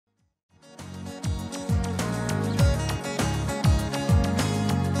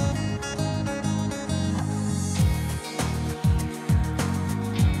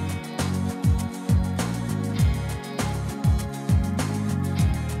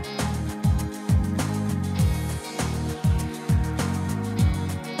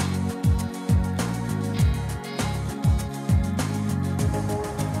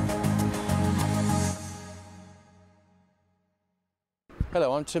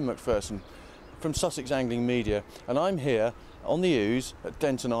Hello, I'm Tim McPherson from Sussex Angling Media, and I'm here on the Ouse at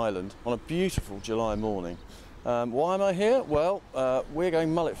Denton Island on a beautiful July morning. Why am I here? Well, we're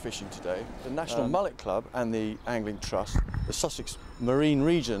going mullet fishing today. The National Mullet Club and the Angling Trust, the Sussex Marine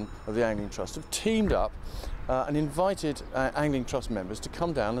region of the Angling Trust, have teamed up and invited Angling Trust members to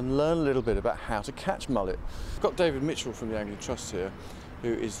come down and learn a little bit about how to catch mullet. We've got David Mitchell from the Angling Trust here,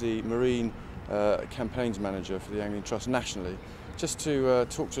 who is the Marine Campaigns Manager for the Angling Trust nationally, just to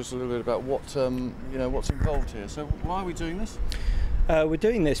talk to us a little bit about what what's involved here. So why are we doing this? We're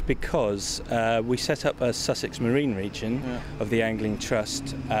doing this because we set up a Sussex Marine region of the Angling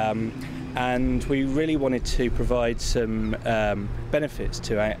Trust, and we really wanted to provide some benefits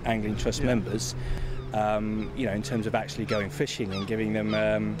to Angling Trust members, in terms of actually going fishing and giving them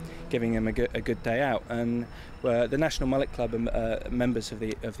a good day out. And the National Mullet Club are members of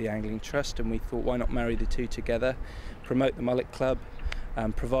the Angling Trust, and we thought, why not marry the two together, promote the Mullet Club,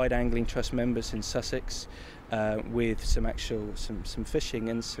 provide Angling Trust members in Sussex with some fishing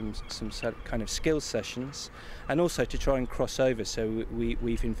and some kind of skills sessions, and also to try and cross over. So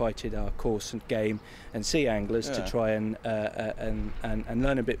we've invited our coarse and game and sea anglers to try and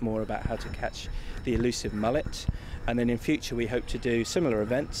learn a bit more about how to catch the elusive mullet. And then in future we hope to do similar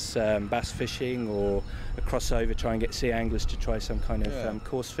events, bass fishing or a crossover, try and get sea anglers to try some kind of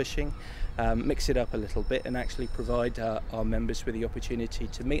coarse fishing, mix it up a little bit, and actually provide our members with the opportunity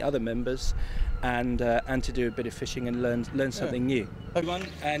to meet other members and to do a bit of fishing and learn something new. Everyone,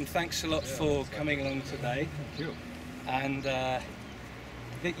 and thanks a lot for coming along today. Thank you. And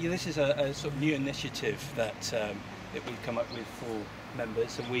this is a sort of new initiative that we've come up with for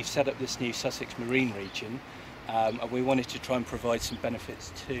members, and we've set up this new Sussex Marine region, and we wanted to try and provide some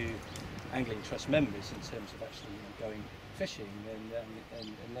benefits to Angling Trust members in terms of actually going fishing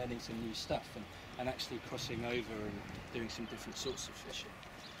and learning some new stuff, and actually crossing over and doing some different sorts of fishing.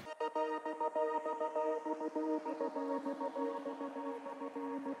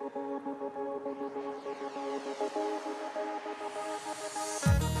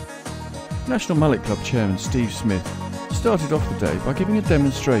 National Mullet Club Chairman Steve Smith started off the day by giving a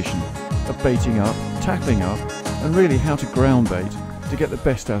demonstration of baiting up, tackling up, and really how to ground bait to get the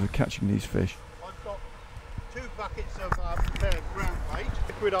best out of catching these fish. I've got 2 buckets of prepared ground bait,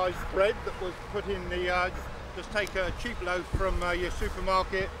 liquidised bread that was put in the, just take a cheap loaf from your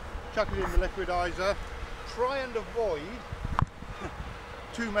supermarket, chuck it in the liquidiser, try and avoid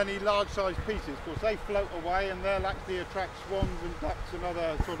too many large sized pieces because they float away and they'll actually attract swans and ducks and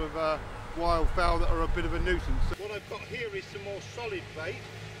other sort of wildfowl that are a bit of a nuisance. So what I've got here is some more solid bait,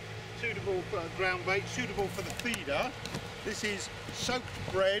 suitable for ground bait, suitable for the feeder. This is soaked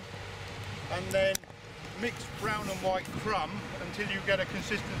bread and then mixed brown and white crumb until you get a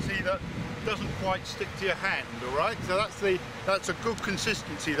consistency that doesn't quite stick to your hand. All right, so that's a good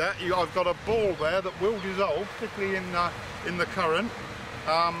consistency. I've got a ball there that will dissolve, particularly in the current,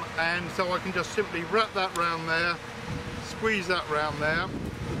 and so I can just simply wrap that round there, squeeze that round there.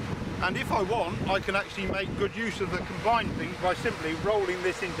 And if I want, I can actually make good use of the combined things by simply rolling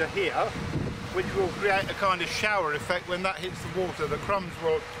this into here, which will create a kind of shower effect. When that hits the water, the crumbs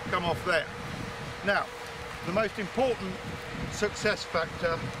will come off there. Now, the most important success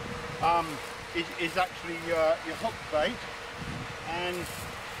factor is actually your hook bait, and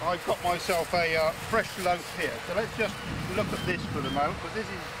I've got myself a fresh loaf here. So let's just look at this for the moment, because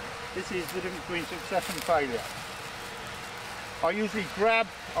this is the difference between success and failure. I usually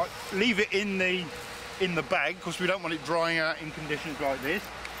leave it in the bag because we don't want it drying out in conditions like this.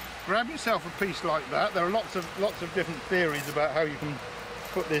 Grab yourself a piece like that. There are lots of different theories about how you can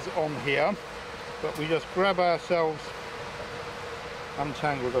put this on here, but we just grab ourselves,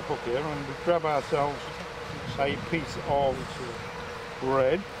 untangle the hook here, and we grab ourselves a piece of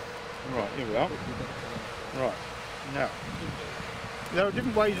bread. Right, here we are. Right, now there are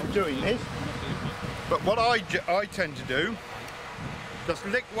different ways of doing this, but what I tend to do, just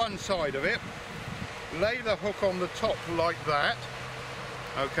lick one side of it, lay the hook on the top like that,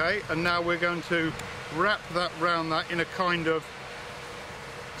 okay, and now we're going to wrap that round that in a kind of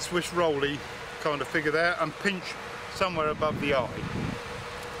Swiss rolly kind of figure there, and pinch somewhere above the eye,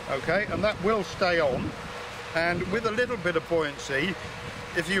 okay, and that will stay on. And with a little bit of buoyancy,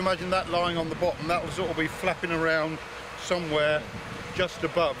 if you imagine that lying on the bottom, that will sort of be flapping around somewhere just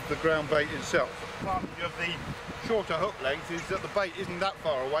above the ground bait itself. The advantage of the shorter hook length is that the bait isn't that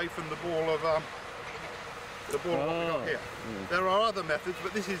far away from the ball of what we got here. There are other methods,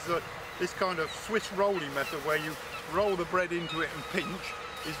 but this is this kind of Swiss rolly method where you roll the bread into it and pinch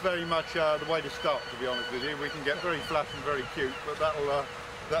is very much the way to start, to be honest with you. We can get very flat and very cute, but that'll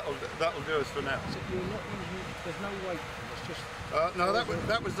do us for now. So you're not using, there's no weight, it's just No,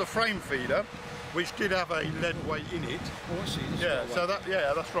 that was the frame feeder, which did have a lead weight in it. Oh, I see. Yeah, so that's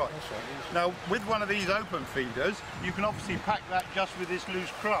right. That's right. Now, with one of these open feeders, you can obviously pack that just with this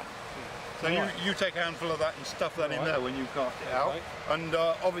loose crumb. So you take a handful of that and stuff that in there when you cast it out. And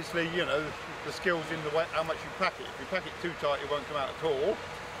obviously, you know, the skill's in the way how much you pack it. If you pack it too tight, it won't come out at all.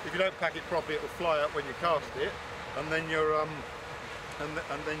 If you don't pack it properly, it will fly out when you cast it, and then you're and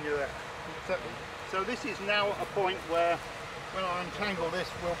then you're there. So this is now a point where, when I untangle this,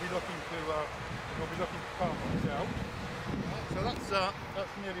 we'll be looking to cast this out. So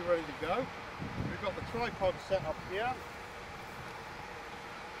that's nearly ready to go. We've got the tripod set up here.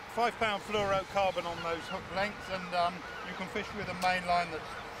 5 pound fluorocarbon on those hook lengths, and you can fish with a main line that's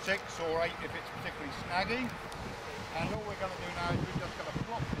 6 or 8 if it's particularly snaggy. And all we're going to do now is we're just going to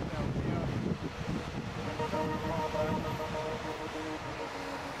plop this out here.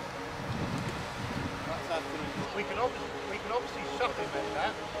 That's absolutely. We can obviously supplement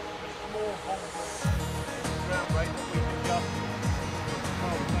that with a small ground bait that we can just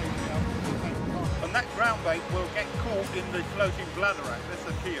and that ground bait will get caught in the floating bladder rack. That's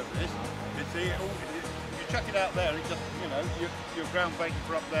the key of this. You chuck it out there, it just, you know, you're ground baiting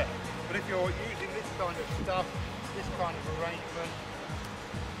for up there. But if you're using this kind of stuff, this kind of arrangement,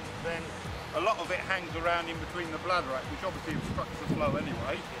 then a lot of it hangs around in between the bladder rack, which obviously obstructs the flow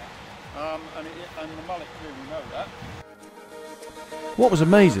anyway. And the mullet clearly know that. What was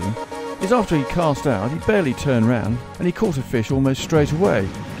amazing is after he cast out, he barely turned round and he caught a fish almost straight away.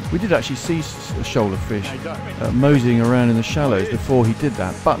 We did actually see a shoal of fish moseying around in the shallows before he did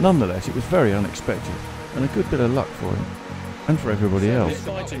that, but nonetheless it was very unexpected and a good bit of luck for him and for everybody else. It's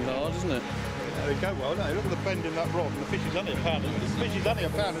fighting hard, isn't it? There we go. Well, no, look at the bend in that rod, and the fish is only a pound. The fish is only a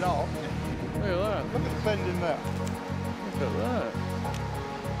pound and a half. Look at that. Look at the bend in there. Look at that.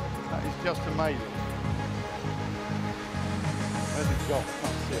 That is just amazing. Where's it gone?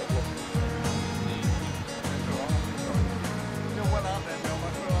 Can't see it. Look. Still well out there, Bill.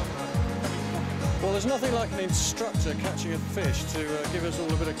 Well, there's nothing like an instructor catching a fish to give us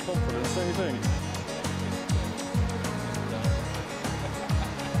all a bit of confidence, don't you think?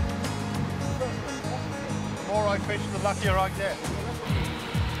 The more I fish, the luckier I get.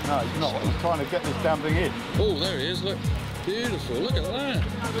 No, he's not. I'm trying to get this damn thing in. Oh, there he is. Look. Beautiful. Look at that.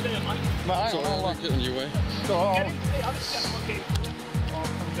 Over there, mate. It's all right, I'll get in your way. So, I'll come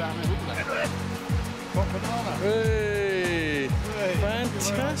down here. Got banana. Hey!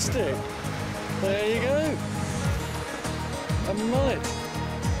 Fantastic. There you go. A mullet.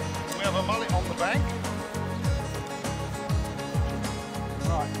 We have a mullet on the bank.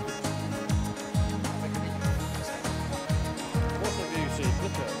 Right. What a beauty.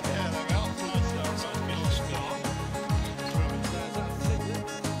 Look at it. Yeah, there we are.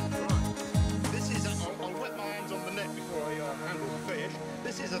 This is, I'll wet my hands on the net before I handle the fish.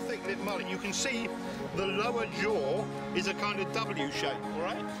 This is a thick lip mullet. You can see the lower jaw is a kind of W shape, all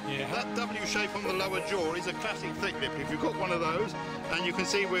right? Yeah. That W shape on the lower jaw is a classic thick lip. If you've got one of those, and you can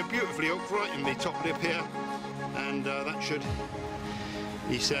see we're beautifully hooked right in the top lip here, and that should,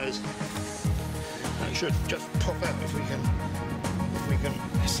 he says, that should just pop out if we can.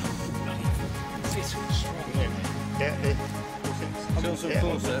 There's some bloody fit strong. Yeah. I've got some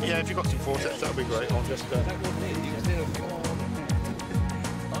forceps. Yeah, if you've got some forceps, that'll be great. I'll just. That wasn't it. You did a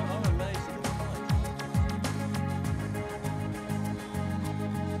I'm amazed.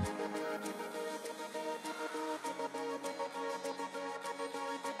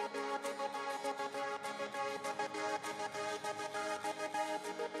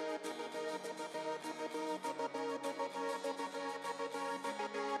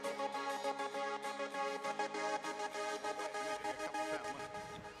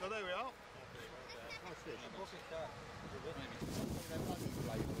 So there we are.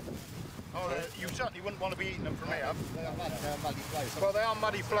 Oh, you certainly wouldn't want to be eating them from here. They are muddy flavour. Well, they are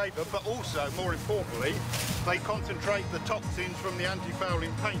muddy flavoured, but also, more importantly, they concentrate the toxins from the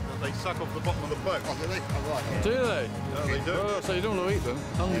anti-fouling paint that they suck off the bottom of the boat. Oh, do they? Oh, right. Yeah. Do they? Yeah, they do. Oh, so you don't want to eat them?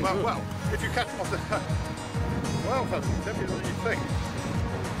 Well, if you catch them off the... Well, that's heavier than you think.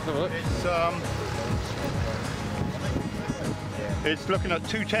 Have a look. It's looking at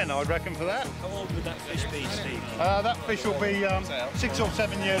 210, I'd reckon, for that. How old would that fish be, Steve? That fish will be 6 or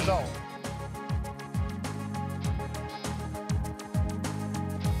 7 years old.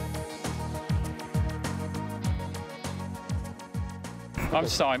 I'm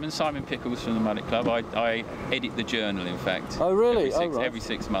Simon Pickles from the Mullet Club. I edit the journal, in fact. Oh, really? Every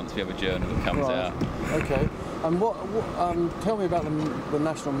 6 months we have a journal that comes out. Okay. And tell me about the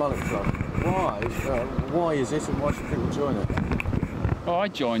National Mullet Club. Why is it, and why should people join it? Well, I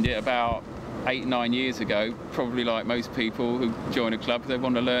joined it about 8, 9 years ago, probably like most people who join a club, they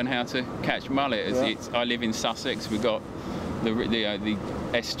want to learn how to catch mullet. I live in Sussex. We've got the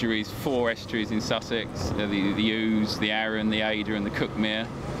estuaries, 4 estuaries in Sussex: the Ouse, the Arun, the Ada, and the Cuckmere.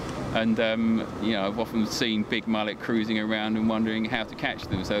 And you know, I've often seen big mullet cruising around and wondering how to catch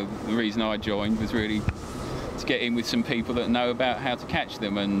them. So the reason I joined was really to get in with some people that know about how to catch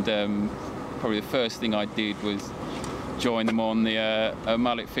them. And probably the first thing I did was join them on the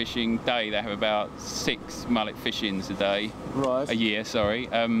mullet fishing day. They have about 6 mullet fishings a year, sorry.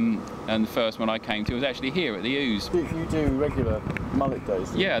 And the first one I came to was actually here at the Ouse. You do regular mullet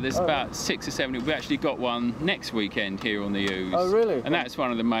days? Yeah, there's about 6 or 7. We've actually got one next weekend here on the Ouse. Oh, really? And that's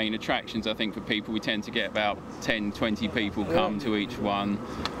one of the main attractions, I think, for people. We tend to get about 10, 20 people come to each one.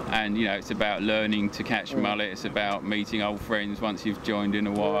 And, you know, it's about learning to catch mullet. It's about meeting old friends once you've joined in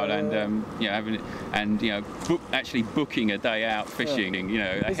a while, and you know, actually booking a day out fishing. You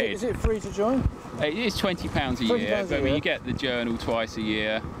know, ahead. Is it free to join? It is £20 a year, but you get the journal twice a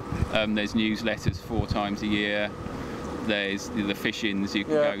year. There's newsletters 4 times a year. There's the fishings you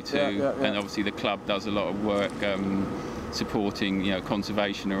can go to, and obviously the club does a lot of work supporting, you know,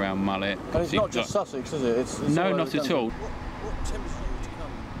 conservation around mullet. And it's not just Sussex, is it? It's no, not at all. What tempted you to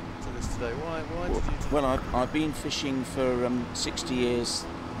come to this today? Why did you? Well, I've been fishing for 60 years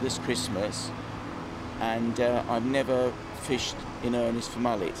this Christmas, and I've never fished in earnest for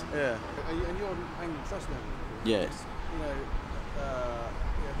mullet. Yeah. And you're an Angling Trust member? Yes. You know,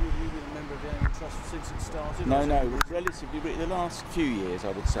 have you been a member of the Angling Trust since it started? No, relatively. The last few years,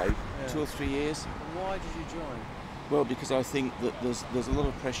 I would say, 2 or 3 years. And why did you join? Well, because I think that there's a lot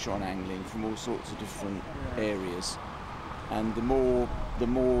of pressure on angling from all sorts of different areas, and the more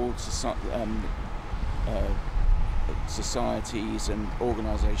societies and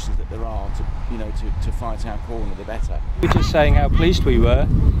organisations that there are to fight our corner, the better. We were just saying how pleased we were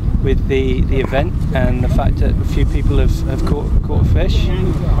with the event and the fact that a few people have caught a fish.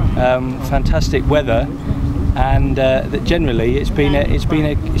 Fantastic weather, and that generally it's been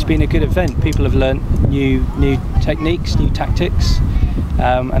a good event. People have learnt new techniques, new tactics,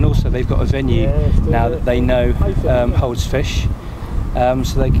 and also they've got a venue now that they know holds fish.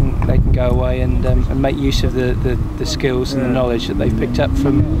 So they can go away and make use of the skills and the knowledge that they've picked up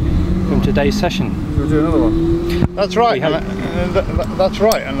from today's session. We'll do another one. That's right. That's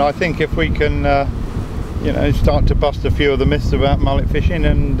right. And I think if we can, start to bust a few of the myths about mullet fishing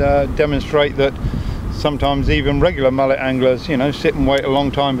and demonstrate that sometimes even regular mullet anglers, sit and wait a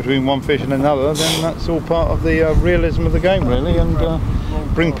long time between one fish and another, then that's all part of the realism of the game, really, and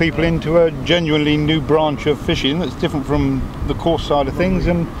bring people into a genuinely new branch of fishing that's different from the coarse side of things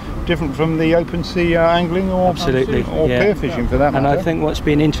and different from the open sea angling or pier fishing for that matter. And I think what's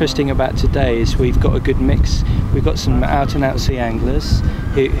been interesting about today is we've got a good mix. We've got some out and out sea anglers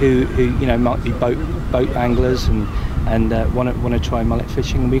who might be boat anglers and want to try mullet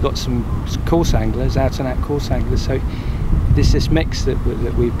fishing, and we've got some coarse anglers, out and out coarse anglers. So there's this mix that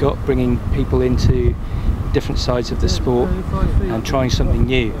we've got, bringing people into different sides of the sport and trying something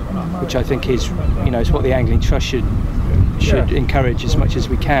new, which I think is what the Angling Trust should encourage as much as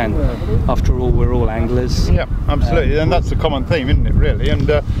we can. After all, we're all anglers. Yeah, absolutely, and that's the common theme, isn't it, really? And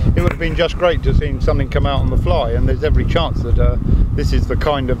it would have been just great to see something come out on the fly, and there's every chance that this is the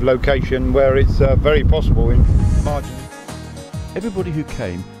kind of location where it's very possible in margin. Everybody who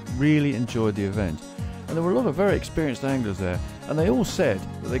came really enjoyed the event, and there were a lot of very experienced anglers there, and they all said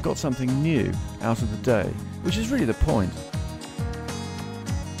that they got something new out of the day, which is really the point.